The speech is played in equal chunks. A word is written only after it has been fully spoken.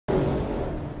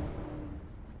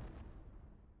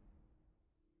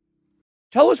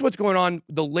tell us what's going on,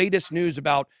 the latest news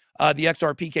about the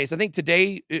XRP case. I think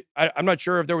today, I'm not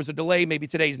sure if there was a delay. Maybe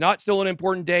today's not still an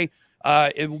important day.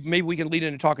 Maybe we can lead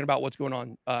into talking about what's going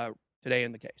on today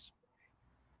in the case.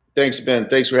 Thanks, Ben.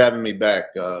 Thanks for having me back.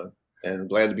 And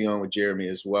glad to be on with Jeremy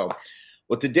as well.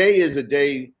 Well, today is a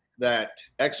day that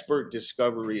expert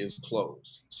discovery is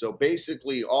closed. So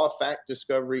basically all fact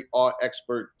discovery, all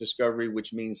expert discovery,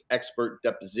 which means expert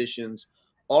depositions,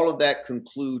 all of that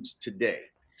concludes today.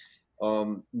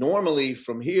 Normally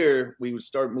from here, we would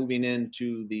start moving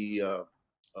into the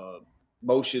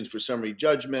motions for summary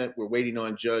judgment. We're waiting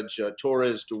on Judge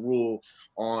Torres to rule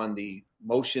on the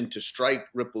motion to strike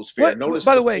Ripple's fair notice.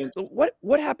 By the way,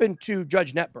 what happened to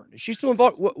Judge Netburn? Is she still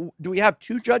involved? Do we have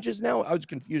two judges now? I was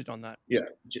confused on that. Yeah,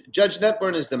 Judge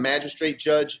Netburn is the magistrate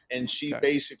judge, and she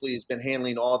basically has been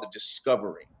handling all the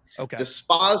discovery. Okay.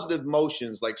 Dispositive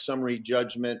motions like summary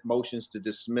judgment, motions to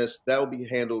dismiss, that'll be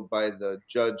handled by the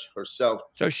judge herself.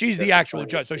 So she's the actual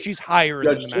judge. So she's higher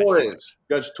than the magistrate.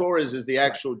 Judge Torres is the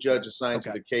actual judge assigned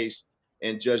to the case,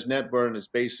 and Judge Netburn is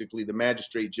basically the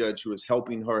magistrate judge who is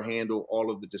helping her handle all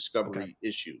of the discovery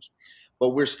issues.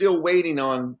 But we're still waiting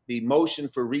on the motion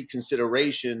for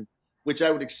reconsideration, which I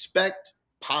would expect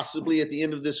possibly at the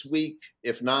end of this week,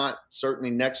 if not certainly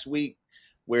next week,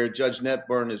 where Judge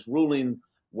Netburn is ruling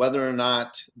whether or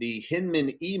not the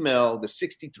Hinman email, the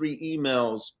 63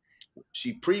 emails,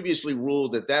 she previously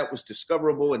ruled that that was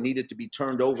discoverable and needed to be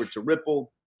turned over to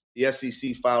Ripple. The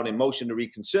SEC filed a motion to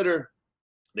reconsider.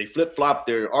 They flip-flopped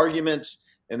their arguments,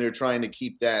 and they're trying to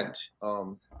keep that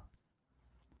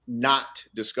not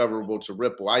discoverable to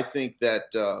Ripple. I think that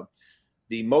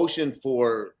the motion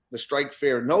for the strike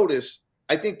fair notice,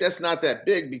 I think that's not that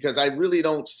big because I really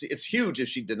don't see it's huge if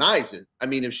she denies it. I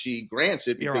mean, if she grants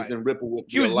it, because then Ripple will.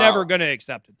 She was never going to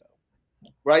accept it, though.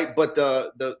 Right. But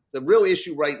the real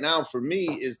issue right now for me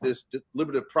is this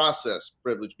deliberative process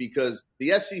privilege, because the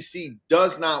SEC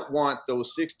does not want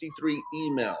those 63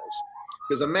 emails.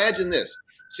 Because imagine this,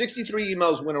 63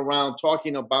 emails went around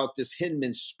talking about this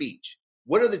Hinman speech.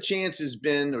 What are the chances,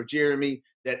 Ben or Jeremy,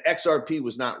 that XRP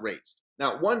was not raised?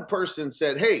 Now, one person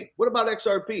said, hey, what about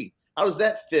XRP? How does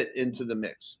that fit into the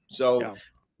mix? So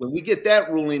when we get that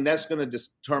ruling, that's going to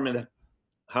determine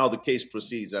how the case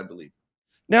proceeds, I believe.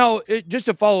 Now, just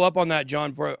to follow up on that,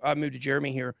 John, before I move to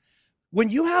Jeremy here, when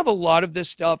you have a lot of this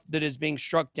stuff that is being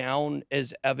struck down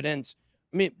as evidence,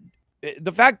 I mean,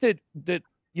 the fact that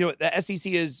you know the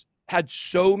SEC has had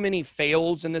so many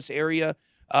fails in this area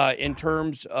in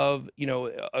terms of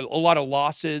a lot of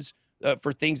losses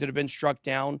for things that have been struck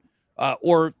down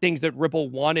or things that Ripple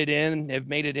wanted in have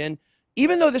made it in.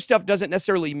 Even though this stuff doesn't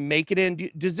necessarily make it in,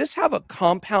 does this have a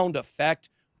compound effect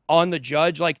on the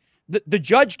judge? Like the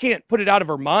judge can't put it out of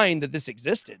her mind that this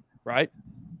existed, right?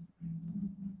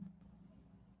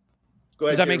 Go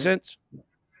ahead, does that make sense?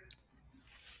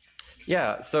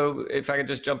 Yeah. So if I could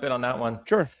just jump in on that one.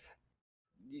 Sure.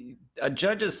 A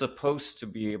judge is supposed to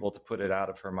be able to put it out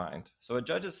of her mind. So a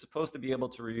judge is supposed to be able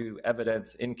to review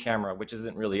evidence in camera, which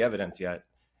isn't really evidence yet,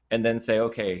 and then say,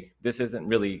 okay, this isn't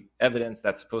really evidence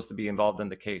that's supposed to be involved in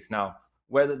the case. Now,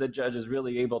 whether the judge is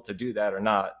really able to do that or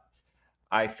not,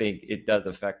 I think it does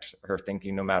affect her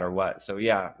thinking no matter what. So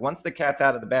yeah, once the cat's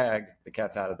out of the bag, the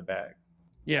cat's out of the bag.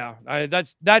 Yeah,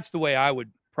 that's the way I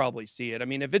would probably see it. I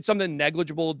mean, if it's something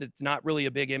negligible, that's not really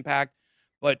a big impact,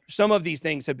 but some of these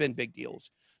things have been big deals.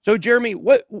 So Jeremy,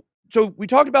 so we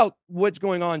talked about what's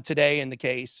going on today in the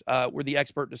case where the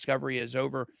expert discovery is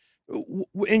over.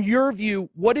 In your view,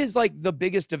 what is like the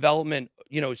biggest development,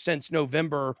 since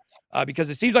November? Because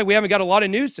it seems like we haven't got a lot of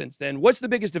news since then. What's the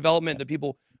biggest development that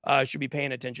people should be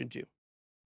paying attention to?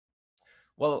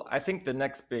 Well, I think the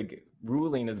next big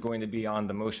ruling is going to be on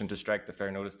the motion to strike the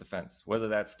fair notice defense. Whether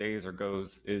that stays or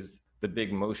goes is the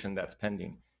big motion that's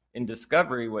pending. In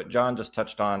discovery, what John just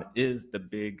touched on is the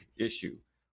big issue,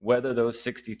 whether those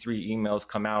 63 emails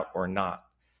come out or not.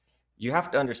 You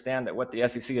have to understand that what the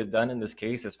SEC has done in this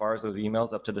case, as far as those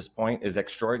emails up to this point, is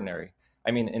extraordinary. I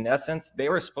mean, in essence, they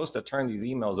were supposed to turn these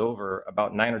emails over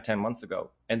about 9 or 10 months ago,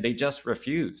 and they just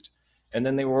refused. And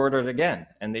then they were ordered again,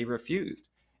 and they refused.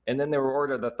 And then they were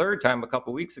ordered the third time a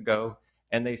couple weeks ago,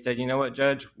 and they said, you know what,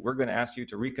 Judge, we're going to ask you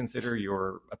to reconsider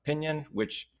your opinion,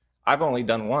 which I've only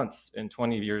done once in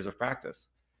 20 years of practice.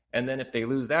 And then if they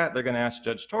lose that, they're going to ask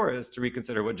Judge Torres to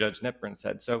reconsider what Judge Netburn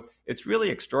said. So it's really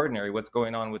extraordinary what's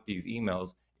going on with these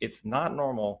emails. It's not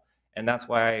normal. And that's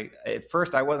why at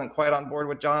first I wasn't quite on board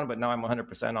with John, but now I'm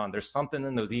 100% on. There's something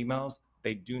in those emails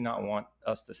they do not want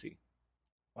us to see.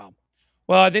 Wow.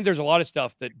 Well, I think there's a lot of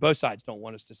stuff that both sides don't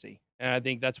want us to see. And I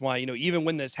think that's why, even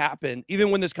when this happened, even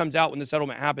when this comes out, when the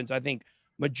settlement happens, I think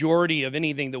majority of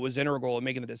anything that was integral in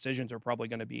making the decisions are probably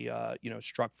going to be, you know,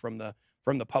 struck from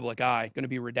the public eye, going to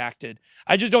be redacted.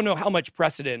 I just don't know how much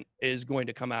precedent is going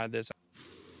to come out of this.